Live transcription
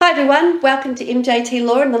everyone, welcome to MJT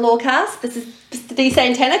Law and the Lawcast. This is Mr. D.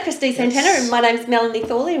 Santana, Chris D. Santana, and my name's Melanie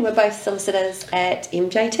Thorley, and we're both solicitors at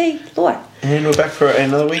MJT Law. And we're back for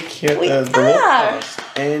another week here at the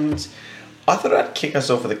Lawcast. And I thought I'd kick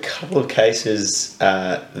us off with a couple of cases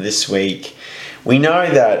this week. We know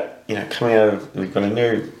that, coming out of, we've got a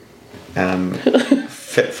new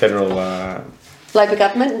federal Labor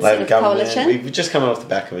government instead of coalition. We've just come off the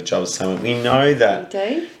back of a Jobs Summit. We know that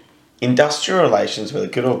industrial relations, whether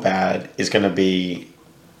good or bad, is going to be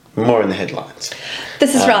more in the headlines.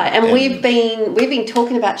 This is right, and we've been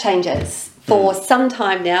talking about changes for some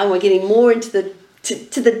time now. We're getting more into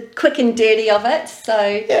the quick and dirty of it.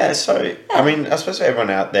 I mean, I suppose for everyone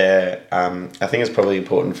out there, I think it's probably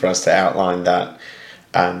important for us to outline that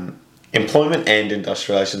employment and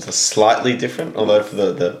industrial relations are slightly different, although for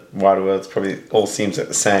the wider world, it probably all seems like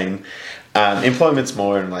the same. Employment's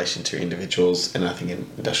more in relation to individuals, and I think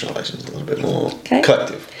industrial relations is a little bit more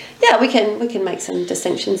collective. Yeah, we can make some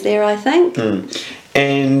distinctions there, I think.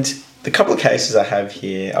 And the couple of cases I have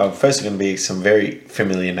here are firstly going to be some very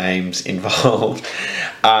familiar names involved,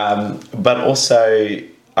 but also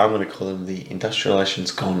I'm going to call them the industrial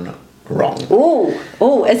relations gone wrong. Oh!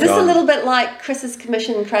 Is this a little bit like Chris's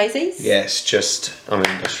commission crazies? Yes, just on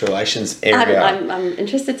the industrial relations area. I'm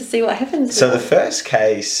interested to see what happens. So the first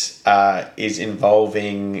case is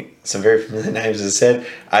involving some very familiar names, as I said.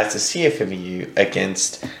 It's the CFMEU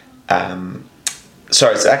against...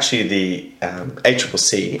 it's actually the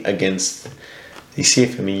ACCC against the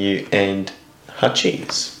CFMEU and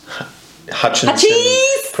Hutchinson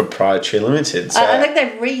Proprietary Limited. So, I think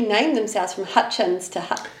they've renamed themselves from Hutchins to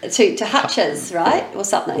Hutch's, right? Or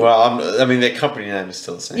something. Well, their company name is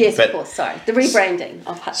still the same. Yes, of course, sorry. The rebranding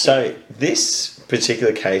of Hutchins. So this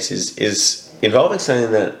particular case is involving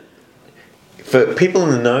something that, for people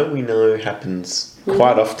in the know, we know happens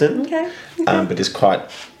quite often, but is quite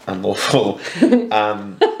unlawful.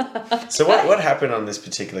 So what happened on this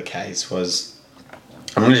particular case was,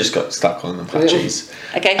 I'm going to just got stuck on them Hutchies.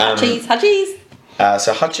 Okay, Hutchies.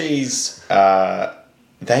 So Hutchies,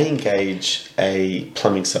 they engage a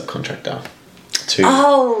plumbing subcontractor to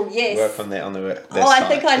work on their site. I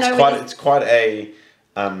think I know. It's quite a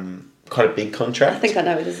big contract. I think I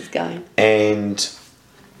know where this is going. And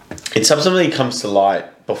it subsequently comes to light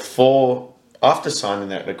after signing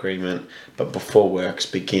that agreement, but before works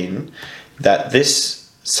begin, that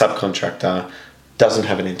this subcontractor doesn't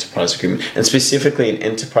have an enterprise agreement, and specifically an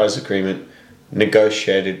enterprise agreement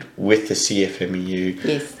negotiated with the CFMEU,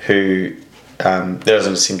 who there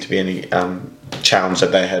doesn't seem to be any challenge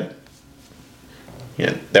that they had.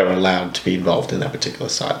 They were allowed to be involved in that particular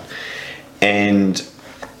site, and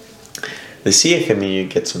the CFMEU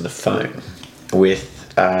gets on the phone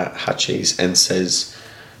with Hutchies and says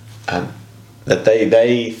that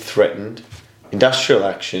they threatened industrial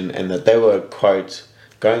action and that they were, quote,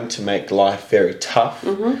 going to make life very tough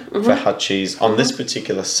for Hutchies on this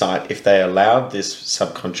particular site if they allowed this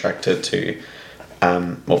subcontractor to,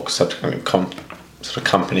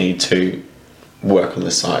 company to work on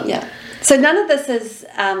the site. Yeah. So none of this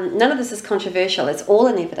is controversial. It's all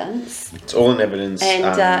in evidence. It's all in evidence,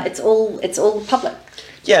 and it's all public.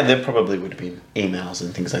 Yeah, there probably would have been emails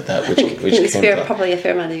and things like that, which came probably a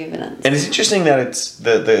fair amount of evidence. And it's interesting that it's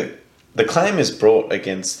the claim is brought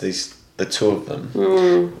against the two of them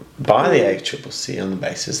by the ACCC on the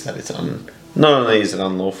basis that it's not only is it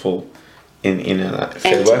unlawful in a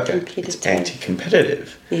fair work act, it's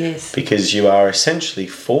anti-competitive. Yes, because you are essentially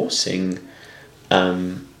forcing.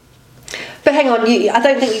 But hang on, I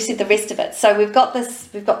don't think you said the rest of it. So we've got this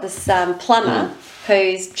plumber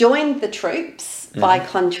who's joined the troops by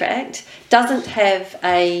contract, doesn't have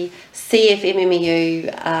a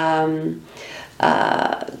CFMEU.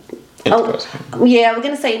 We're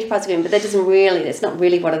going to say enterprise agreement, but that's not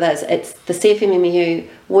really what it is. It's the CFMEU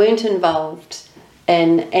weren't involved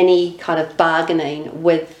in any kind of bargaining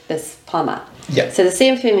with this plumber. Yeah. So the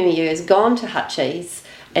CFMEU has gone to Hutchies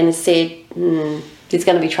and has said, there's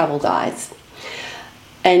going to be trouble, guys.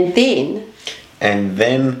 And then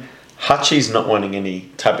Hutchies not wanting any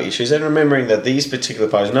type of issues, and remembering that these particular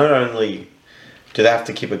parties, not only do they have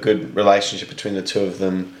to keep a good relationship between the two of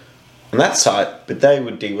them on that site, but they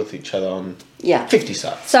would deal with each other on 50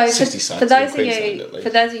 sites, so 60 sites. For those of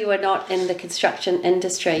you who are not in the construction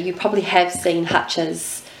industry, you probably have seen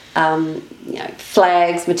Hutch's,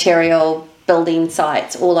 flags, material, building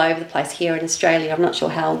sites all over the place here in Australia. I'm not sure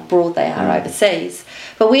how broad they are overseas,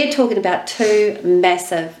 but we're talking about two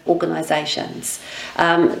massive organisations.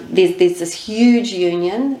 There's this huge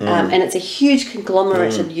union, and it's a huge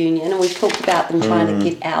conglomerated union, and we've talked about them trying to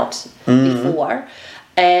get out before.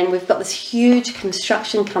 And we've got this huge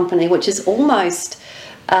construction company, which is almost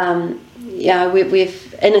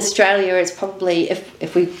we've in Australia, it's probably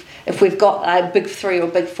if we've got a big 3 or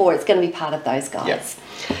big 4, it's going to be part of those guys.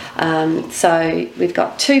 So we've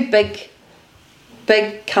got 2 big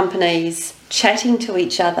companies chatting to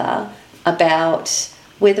each other about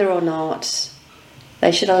whether or not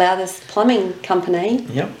they should allow this plumbing company.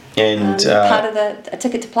 And part of a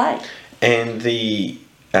ticket to play. And the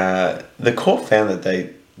court found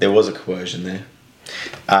that there was a coercion there,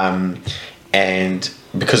 and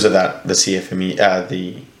because of that, the CFME,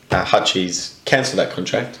 Hutchies cancelled that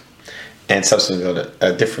contract, and subsequently got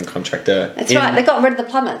a different contractor. That's right. They got rid of the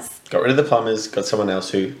plumbers. Got someone else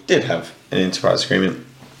who did have an enterprise agreement,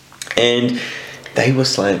 and they were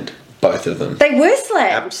slammed. Both of them. They were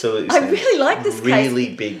slammed. Absolutely slammed. I really like this case.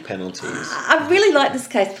 Really big penalties. I really like this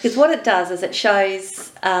case because what it does is it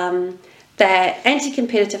shows that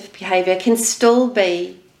anti-competitive behaviour can still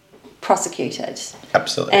be prosecuted.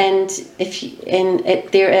 Absolutely. And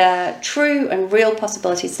there are true and real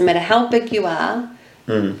possibilities. No matter how big you are,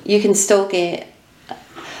 you can still get.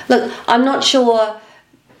 Look, I'm not sure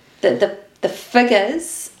that the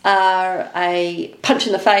figures are a punch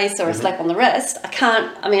in the face or a slap on the wrist.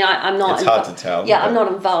 I'm not. It's hard to tell. Yeah, I'm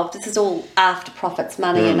not involved. This is all after profits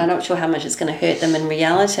money, and I'm not sure how much it's going to hurt them in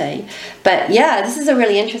reality. But yeah, this is a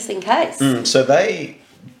really interesting case. So they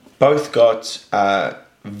both got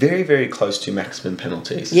very, very close to maximum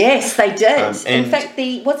penalties. Yes, they did. In fact,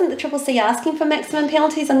 wasn't the CCC asking for maximum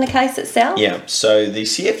penalties in the case itself? Yeah. So the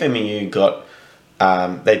CFMEU got.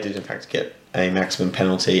 They did in fact get a maximum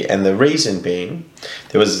penalty, and the reason being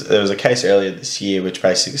there was a case earlier this year which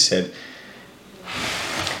basically said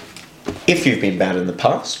if you've been bad in the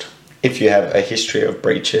past, if you have a history of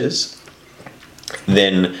breaches,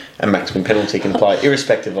 then a maximum penalty can apply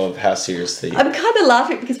irrespective of how serious the... I'm kind of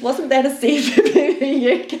laughing because wasn't that a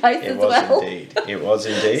CFMEU case as well? It was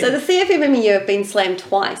indeed. So the CFMEU have been slammed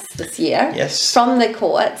twice this year. Yes. From the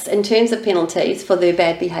courts in terms of penalties for their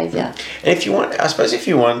bad behaviour. And if you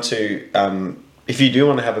do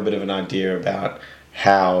want to have a bit of an idea about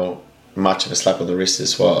how much of a slap on the wrist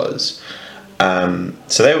this was,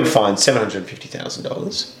 so they were fined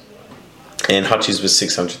 $750,000. And Hutchies was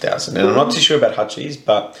 $600,000. And I'm not too sure about Hutchies,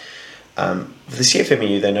 but for the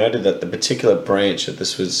CFMEU, they noted that the particular branch that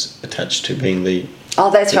this was attached to, being the... Oh,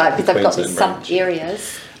 that's right, because they've got these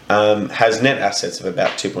sub-areas. Has net assets of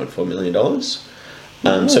about $2.4 million. So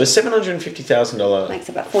a $750,000... Makes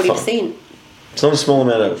about 40%. Fine. It's not a small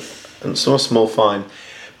it's not a small fine.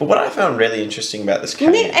 But what I found really interesting about this case...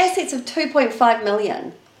 Net assets of $2.5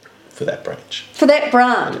 million. For that branch.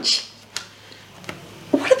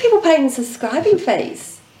 What are people paying in subscribing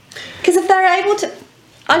fees? Because if they're able to...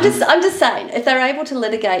 I'm just saying, if they're able to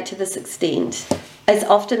litigate to this extent, as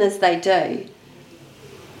often as they do,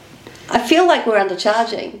 I feel like we're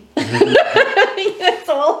undercharging. That's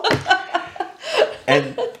all.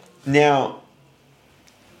 And now,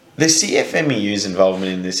 the CFMEU's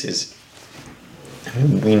involvement in this is...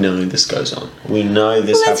 we know this goes on. We know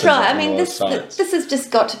this happens. That's right. This has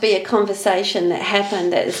just got to be a conversation that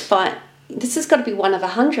happened that is fine. This has got to be one of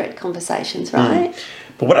 100 conversations, right?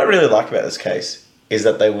 But what I really like about this case is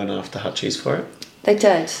that they went after Hutchies for it. They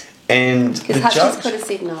did. And because Hutchies could have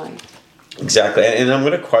said no. Exactly. And I'm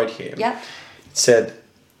going to quote here. Yep. It said,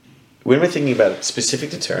 when we're thinking about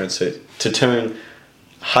specific deterrence, to turn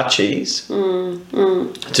Hutchies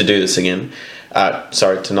to do this again,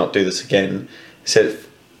 to not do this again, said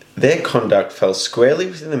their conduct fell squarely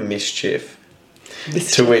within the mischief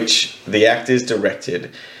to which the act is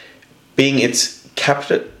directed, being it's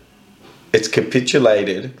capitulated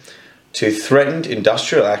to threatened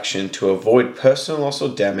industrial action to avoid personal loss or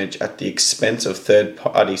damage at the expense of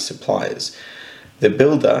third-party suppliers. The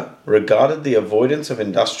builder regarded the avoidance of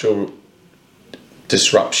industrial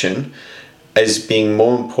disruption as being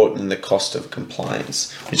more important than the cost of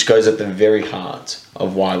compliance, which goes at the very heart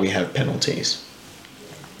of why we have penalties.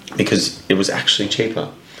 Because it was actually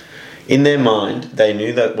cheaper. In their mind, they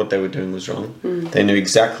knew that what they were doing was wrong. They knew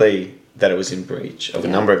exactly that it was in breach of a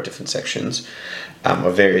number of different sections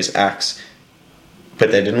of various acts,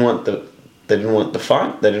 but they didn't want the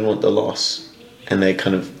fight. They didn't want the loss, and they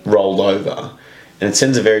kind of rolled over. And it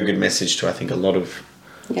sends a very good message to, I think, a lot of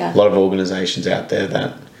organisations out there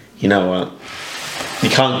that, you know what, you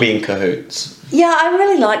can't be in cahoots. Yeah, I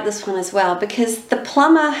really like this one as well because the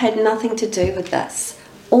plumber had nothing to do with this.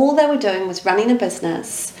 All they were doing was running a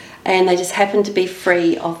business, and they just happened to be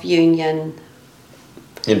free of union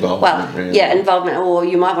involvement. Involvement, or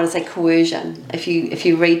you might want to say coercion. If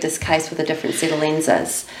you read this case with a different set of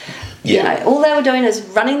lenses, you know, all they were doing is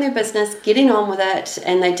running their business, getting on with it,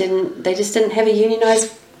 and they just didn't have a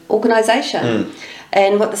unionised organisation.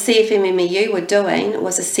 And what the CFMMEU were doing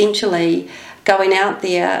was essentially going out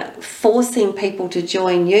there, forcing people to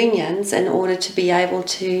join unions in order to be able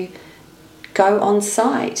to go on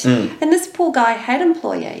site. And this poor guy had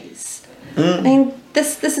employees. I mean,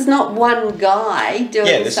 this is not one guy doing something.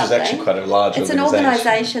 Yeah, this is actually quite a large organisation. It's an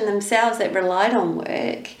organisation themselves that relied on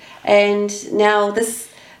work. And now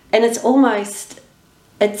it's almost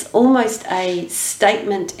a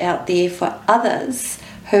statement out there for others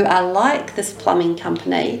who are like this plumbing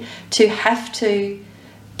company to have to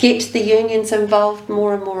get the unions involved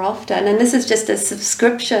more and more often. And this is just a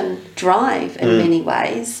subscription drive in many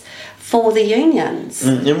ways for the unions.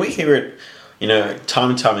 And we hear it,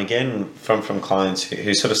 time and time again from clients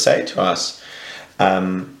who sort of say to us,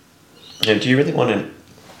 do you really want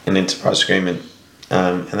an enterprise agreement?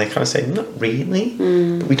 And they kind of say, not really.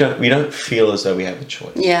 We don't feel as though we have a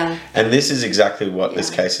choice. Yeah. And this is exactly what this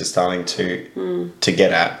case is starting to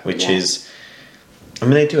get at, which is,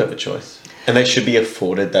 they do have a choice. And they should be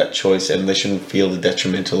afforded that choice, and they shouldn't feel the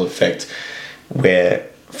detrimental effect where,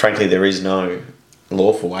 frankly, there is no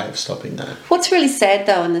lawful way of stopping that. What's really sad,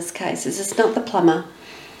 though, in this case is it's not the plumber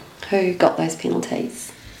who got those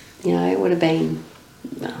penalties. It would have been...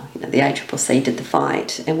 the ACCC did the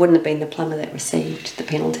fight. It wouldn't have been the plumber that received the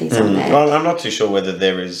penalties on that. Well, I'm not too sure whether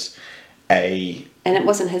there is a... And it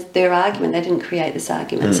wasn't their argument. They didn't create this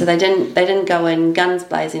argument. So they didn't go in guns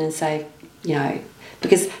blazing and say,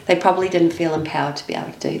 because they probably didn't feel empowered to be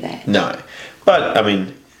able to do that. No. But,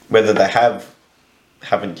 whether they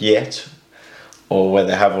haven't yet or whether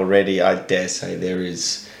they have already, I dare say there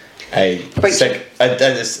is... there's going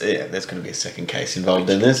to be a second case involved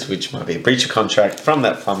in this, which might be a breach of contract from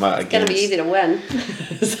that plumber. It's going to be easy to win.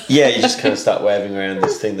 Yeah, you just kind of start waving around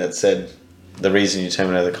this thing that said the reason you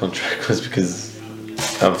terminated the contract was because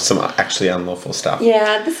of some actually unlawful stuff.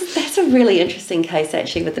 Yeah, that's a really interesting case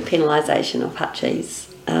actually with the penalisation of hutchies.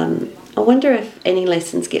 I wonder if any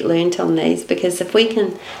lessons get learnt on these, because if we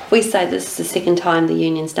say this is the second time the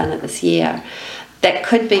union's done it this year, that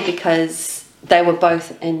could be because they were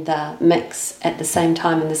both in the mix at the same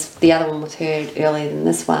time, and the other one was heard earlier than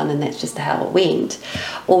this one, and that's just how it went.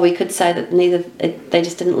 Or we could say that they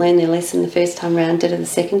just didn't learn their lesson the first time round, did it the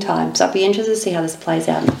second time. So I'd be interested to see how this plays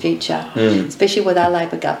out in the future, especially with our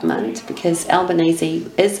Labor government, because Albanese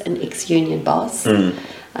is an ex-union boss,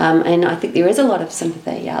 and I think there is a lot of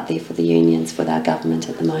sympathy out there for the unions with our government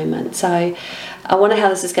at the moment. So I wonder how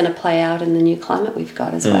this is going to play out in the new climate we've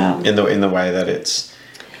got as well. In the way that it's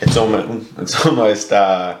almost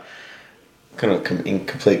kind of in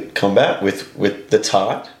complete combat with the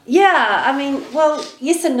tide. Yeah,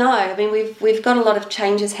 yes and no. We've got a lot of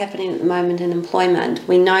changes happening at the moment in employment.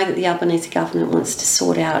 We know that the Albanese government wants to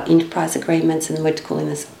sort out enterprise agreements, and we're calling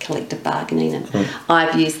this collective bargaining. And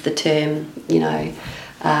I've used the term,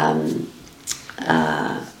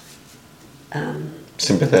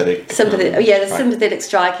 sympathetic. The sympathetic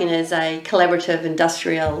striking is a collaborative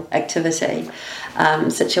industrial activity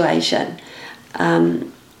situation.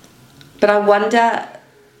 But I wonder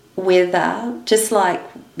whether, just like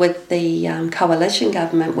with the coalition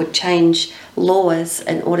government, would change laws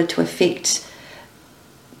in order to affect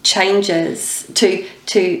changes, to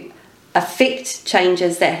affect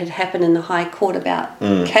changes that had happened in the High Court about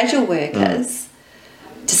casual workers,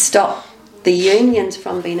 to stop the unions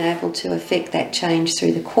from being able to affect that change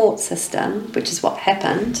through the court system, which is what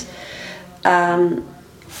happened.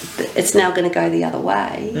 It's now going to go the other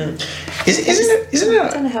way. Isn't it? I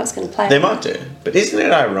don't know how it's going to play. They might do, but isn't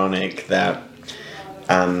it ironic that,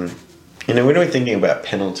 when we're thinking about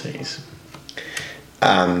penalties,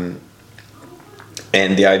 and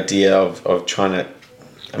the idea of trying to,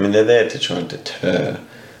 they're there to try and deter,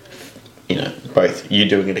 both you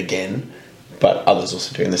doing it again, but others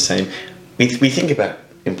also doing the same. We think about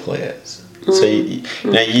employers. So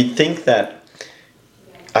you'd think that,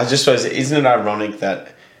 I just suppose, isn't it ironic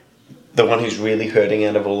that the one who's really hurting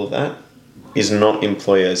out of all of that is not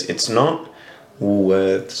employers. It's not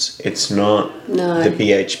Woolworths. It's not the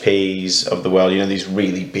BHPs of the world, these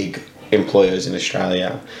really big employers in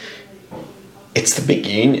Australia. It's the big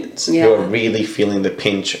unions who are really feeling the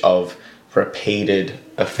pinch of repeated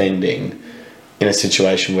offending in a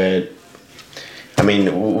situation where,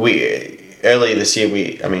 earlier this year,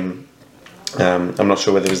 I'm not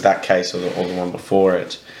sure whether it was that case or the one before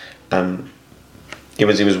it. It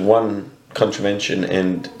was one contravention,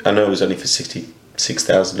 and I know it was only for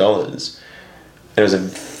 $66,000. It was a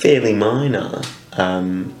fairly minor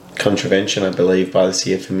contravention, I believe, by the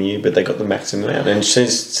CFMEU, but they got the maximum amount. And she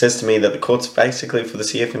says to me that the courts basically for the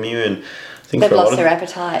CFMEU and think they've lost their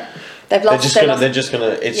appetite. They're just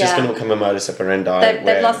gonna become a modus operandi.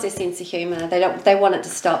 They've lost their sense of humour. They want it to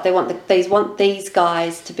stop. They want these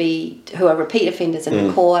guys to be who are repeat offenders in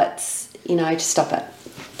the courts. You know, to stop it,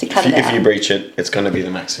 to cut it out. If you breach it, it's going to be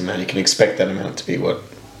the maximum amount. You can expect that amount to be what?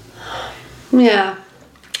 Yeah.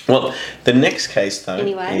 Well, the next case though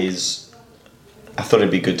is, I thought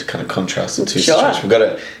it'd be good to kind of contrast the two Sure. situations. We've got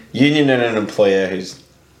a union and an employer who's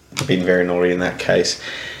been very naughty in that case.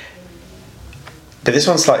 But this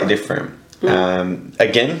one's slightly different.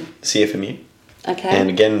 Again, CFMU. Okay. And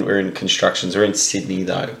again, we're in constructions. We're in Sydney,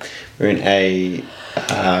 though. We're in a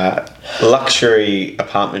luxury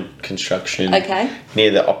apartment construction near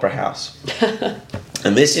the Opera House.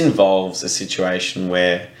 And this involves a situation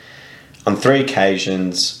where, on 3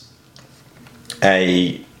 occasions,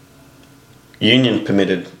 a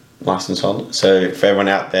union-permitted licence holder. So for everyone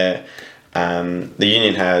out there, the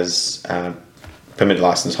union has permitted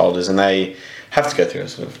licence holders, and they have to go through a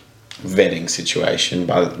sort of vetting situation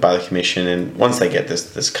by the commission, and once they get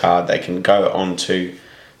this card, they can go onto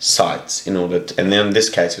sites in order to, and then in this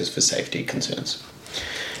case it was for safety concerns.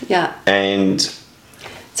 Yeah. And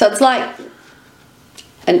so it's like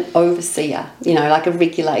an overseer, you know, like a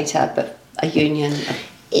regulator, but a union.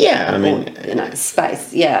 Yeah, I mean, or, you know,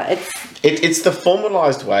 space. Yeah, it's the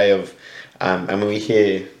formalised way of, and when we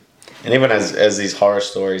hear, and everyone has these horror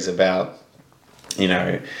stories about, you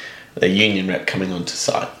know, the union rep coming onto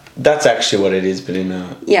site. That's actually what it is, but in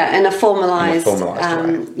a formalised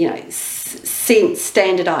way. You know,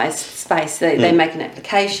 standardised space. They make an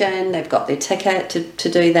application. They've got their ticket to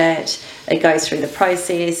do that. It goes through the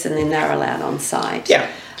process, and then they're allowed on site. Yeah,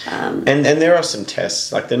 and there are some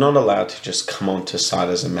tests. Like, they're not allowed to just come onto site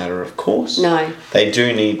as a matter of course. No, they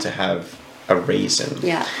do need to have a reason.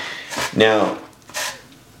 Yeah. Now,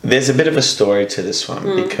 there's a bit of a story to this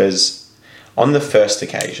one because on the first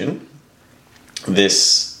occasion,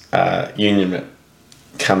 this union rep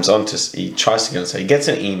comes on he tries to go on, so he gets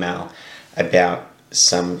an email about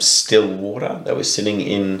some still water that was sitting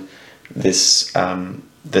in this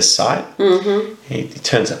site. He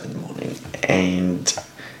turns up in the morning and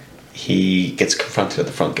he gets confronted at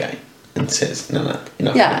the front gate and says, no, you're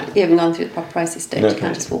not. Yeah, you haven't gone through the proper process, dude. You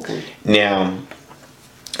can't just walk in. Now,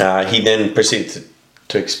 he then proceeds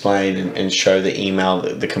to explain and show the email,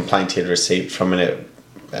 the complaint he had received from a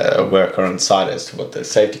worker on site as to what the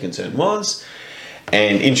safety concern was.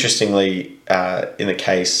 And interestingly, in the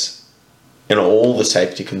case, in all the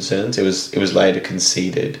safety concerns, it was later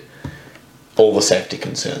conceded all the safety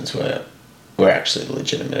concerns were actually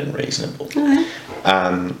legitimate and reasonable.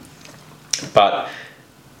 But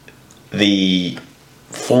the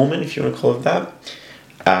foreman, if you want to call it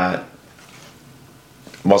that,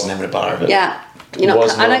 wasn't having a bar of it. Yeah. I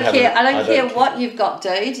don't care what you've got,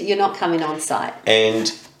 dude. You're not coming on site.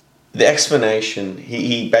 And the explanation,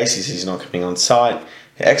 he basically says he's not coming on site.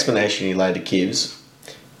 The explanation he later gives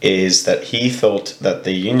is that he thought that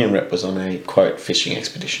the union rep was on a, quote, fishing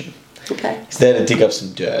expedition. Okay. He's there to dig up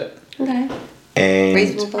some dirt. Okay. And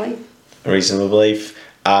reasonable belief.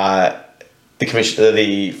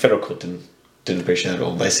 The federal court didn't appreciate it at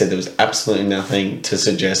all. They said there was absolutely nothing to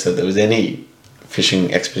suggest that there was any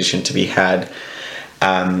fishing expedition to be had.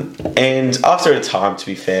 And after a time, to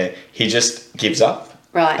be fair, he just gives up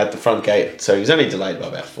at the front gate. So he's only delayed by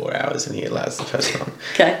about 4 hours, and he allows the person on.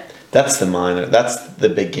 Okay. That's the minor. That's the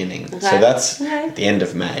beginning. Okay. So that's at the end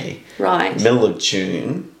of May. Right. Middle of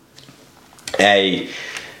June. Now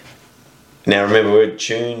remember, we're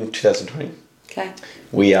June 2020. Okay.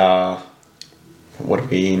 We are, what are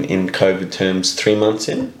we in COVID terms, 3 months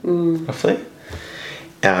in, roughly?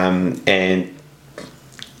 And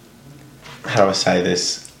how do I say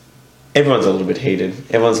this? Everyone's a little bit heated.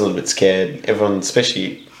 Everyone's a little bit scared. Everyone,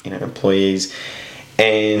 especially, employees.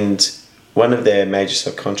 And one of their major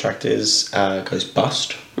subcontractors goes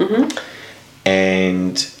bust. Mm-hmm.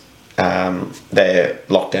 And they're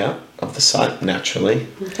locked out of the site, naturally.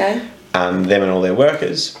 Okay. Them and all their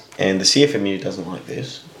workers. And the CFMU doesn't like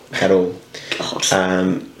this at all.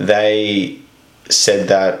 They said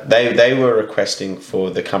that they were requesting for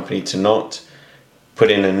the company to not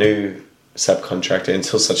put in a new subcontractor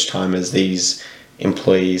until such time as these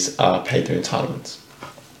employees are paid their entitlements.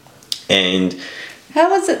 And how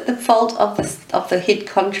was it the fault of the head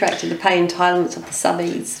contractor to pay entitlements of the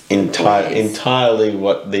subbies? Entirely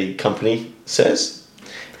what the company says,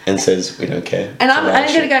 and says we don't care. And I'm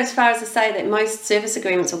going to go as far as to say that most service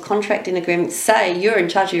agreements or contracting agreements say you're in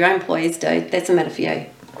charge of your own employees, dude. That's a matter for you.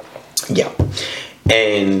 Yeah,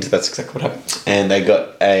 and that's exactly what happened. And they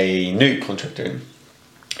got a new contractor in,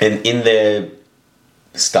 and in there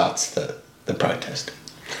starts the protest.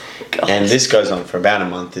 Gosh. And this goes on for about a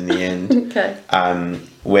month in the end. Okay.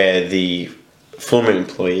 Where the former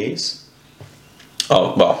employees,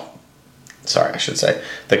 I should say,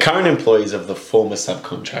 the current employees of the former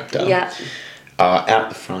subcontractor are out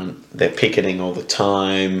the front. They're picketing all the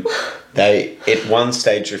time. They, at one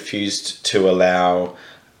stage, refused to allow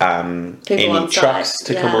any trucks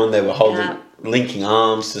to come on. They were linking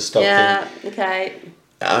arms to stop them. Okay.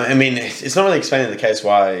 I mean, it's not really explaining the case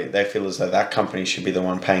why they feel as though that company should be the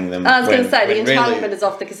one paying them. I was going to say, the entitlement is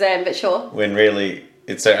off the Kazam, but sure. When really,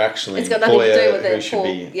 it's their actual employer. It's got nothing to do with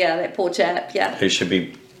that poor chap, who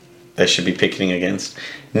they should be picketing against.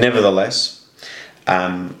 Nevertheless,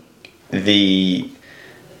 in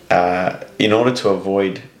order to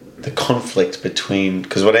avoid the conflict between,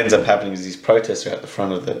 because what ends up happening is these protests are at the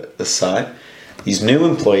front of the site. These new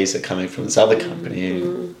employees are coming from this other company,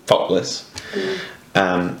 faultless,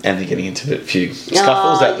 and they're getting into a few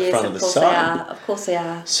scuffles at the front of the site. Of course they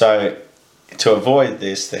are. So, to avoid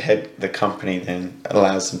this, the company then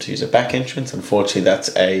allows them to use a back entrance. Unfortunately,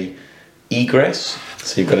 that's a egress.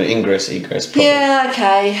 So you've got an ingress problem. Yeah.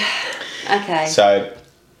 Okay. So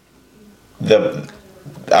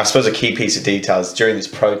I suppose a key piece of details during this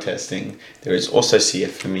protesting, there is also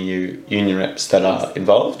CFMEU union reps that are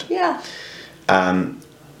involved. Yeah.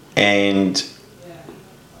 And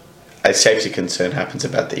a safety concern happens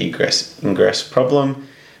about the ingress problem,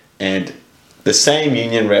 and the same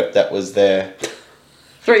union rep that was there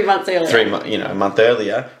 3 months earlier. A month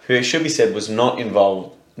earlier, who it should be said was not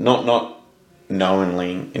involved, not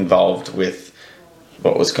knowingly involved with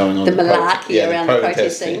what was going on. The malarkey around the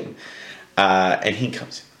protesting. And he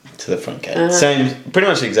comes to the front gate. Pretty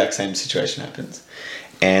much the exact same situation happens.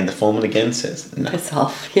 And the foreman again says, no. Piss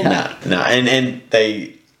off, yeah. No. And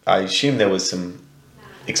I assume there was some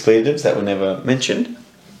expletives that were never mentioned.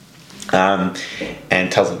 And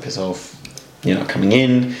tells them to piss off, you're not coming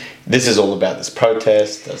in. This is all about this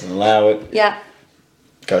protest, doesn't allow it. Yeah.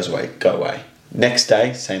 Goes away, go away. Next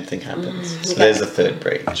day, same thing happens. So there's the third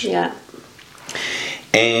breach. Yeah.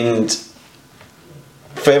 And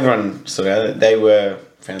for everyone, they were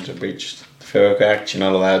found to have breached the Fair Work Act. You're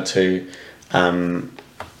not allowed to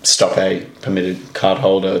stop a permitted card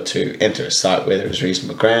holder to enter a site where there is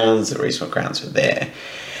reasonable grounds. The reasonable grounds are there.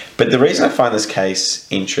 But the reason I find this case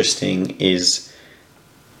interesting is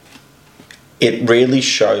it really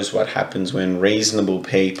shows what happens when reasonable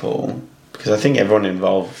people, because I think everyone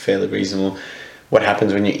involved is fairly reasonable, what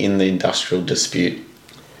happens when you're in the industrial dispute,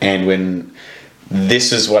 and when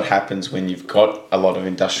this is what happens when you've got a lot of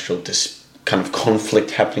industrial kind of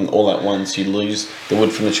conflict happening all at once. You lose the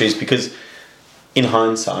wood from the trees, because in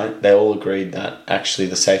hindsight they all agreed that actually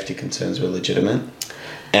the safety concerns were legitimate,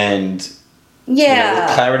 and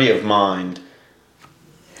with clarity of mind,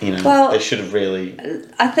 they should have really.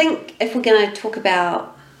 I think if we're going to talk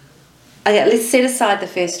about, let's set aside the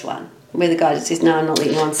first one where the guy just says, no, I'm not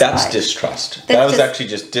letting you on site. That's distrust. That was actually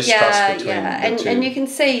just distrust between the two. And you can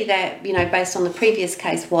see that, based on the previous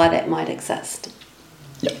case, why that might exist.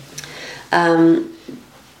 Yeah.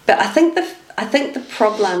 But I think the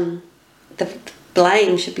problem, the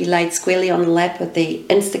blame should be laid squarely on the lap of the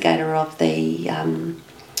instigator of the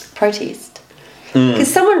protest.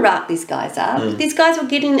 Because someone racked these guys up. These guys were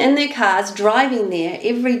getting in their cars, driving there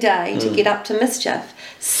every day to get up to mischief.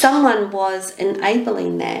 Someone was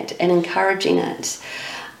enabling that and encouraging it.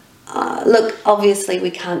 Look, obviously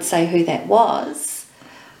we can't say who that was,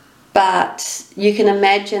 but you can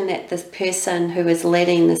imagine that this person who is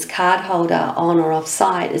letting this card holder on or off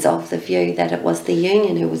site is of the view that it was the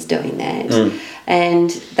union who was doing that. And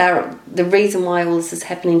the reason why all this is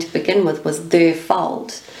happening to begin with was their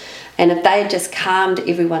fault. And if they had just calmed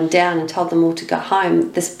everyone down and told them all to go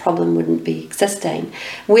home, this problem wouldn't be existing.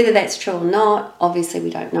 Whether that's true or not, obviously we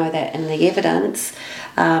don't know that in the evidence.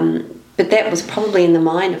 But that was probably in the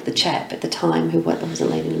mind of the chap at the time who wasn't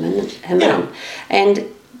letting him in. And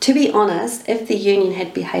to be honest, if the union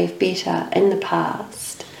had behaved better in the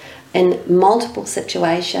past, in multiple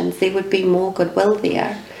situations, there would be more goodwill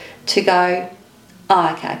there to go,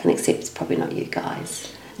 oh, okay, I can accept it's probably not you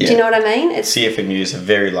guys. Yeah. Do you know what I mean? CFMEU is a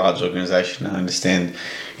very large organisation. I understand.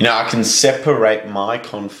 I can separate my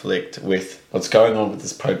conflict with what's going on with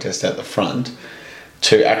this protest at the front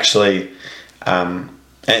to actually, and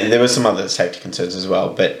there were some other safety concerns as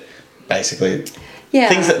well, but basically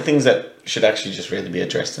things that should actually just really be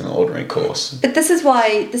addressed in an ordinary course. But this is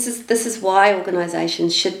why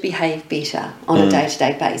organisations should behave better on a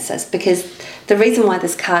day-to-day basis, because the reason why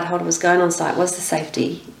this card holder was going on site was the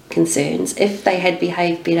safety concerns. If they had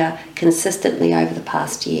behaved better consistently over the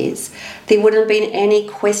past years, there wouldn't have been any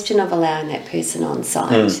question of allowing that person on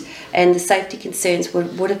site, and the safety concerns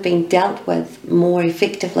would have been dealt with more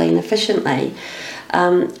effectively and efficiently.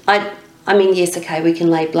 I mean, yes, okay, we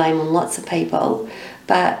can lay blame on lots of people,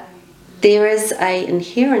 but there is a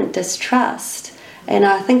inherent distrust, and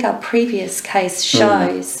I think our previous case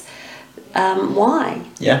shows why.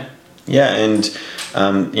 Yeah, and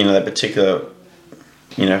that particular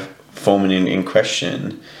foreman in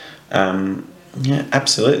question,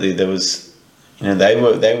 absolutely, there was,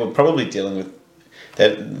 they were probably dealing with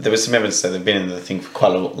that. There was some evidence that they've been in the thing for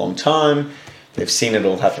quite a long time. They've seen it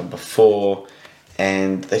all happen before,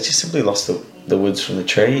 and they just simply lost the woods from the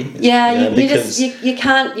tree. Yeah, you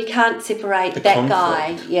can't separate that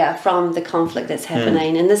conflict guy, from the conflict that's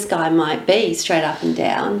happening. And this guy might be straight up and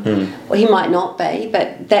down, or he might not be,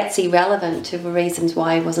 but that's irrelevant to the reasons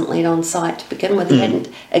why he wasn't led on site to begin with. He hadn't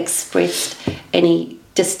expressed any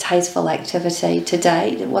distasteful activity to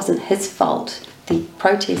date. It wasn't his fault. The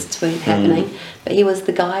protests weren't happening, but he was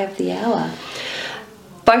the guy of the hour.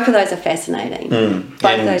 Both of those are fascinating.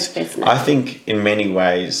 Both of those are fascinating. I think in many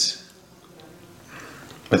ways,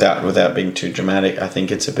 without being too dramatic, I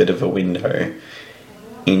think it's a bit of a window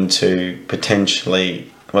into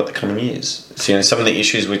potentially what the coming years. So, some of the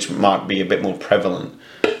issues which might be a bit more prevalent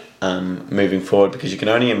moving forward, because you can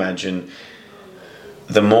only imagine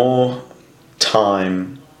the more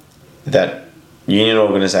time that union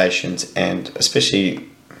organisations, and especially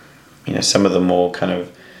some of the more kind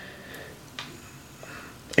of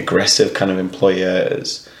aggressive kind of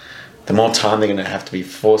employers, the more time they're going to have to be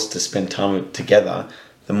forced to spend time together,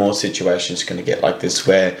 the more situations are going to get like this,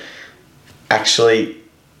 where actually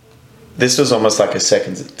this was almost like a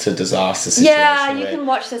second to disaster situation. Yeah, you can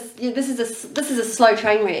watch this. This is a slow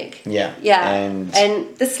train wreck. Yeah. And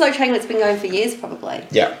this slow train wreck's been going for years, probably.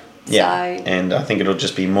 Yeah. And I think it'll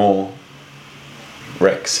just be more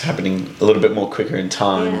wrecks happening a little bit more quicker in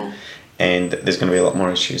time, and there's going to be a lot more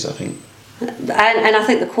issues, I think. And I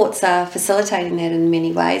think the courts are facilitating that in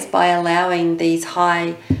many ways by allowing these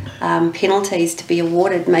high penalties to be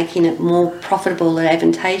awarded, making it more profitable and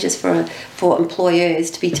advantageous for employers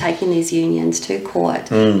to be taking these unions to court,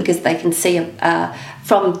 because they can see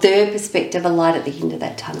from their perspective a light at the end of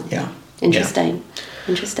that tunnel. Yeah. Interesting.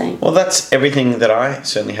 Well, that's everything that I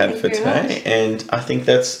certainly had for today, and I think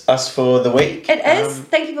that's us for the week. It is.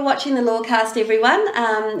 Thank you for watching the Lawcast, everyone.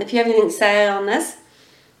 If you have anything to say on this,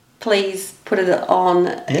 please put it on.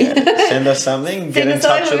 Send us something. Get in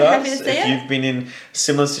touch with us if you've been in a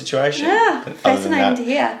similar situation. Yeah, fascinating to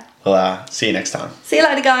hear. Well, see you next time. See you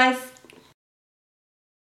later, guys.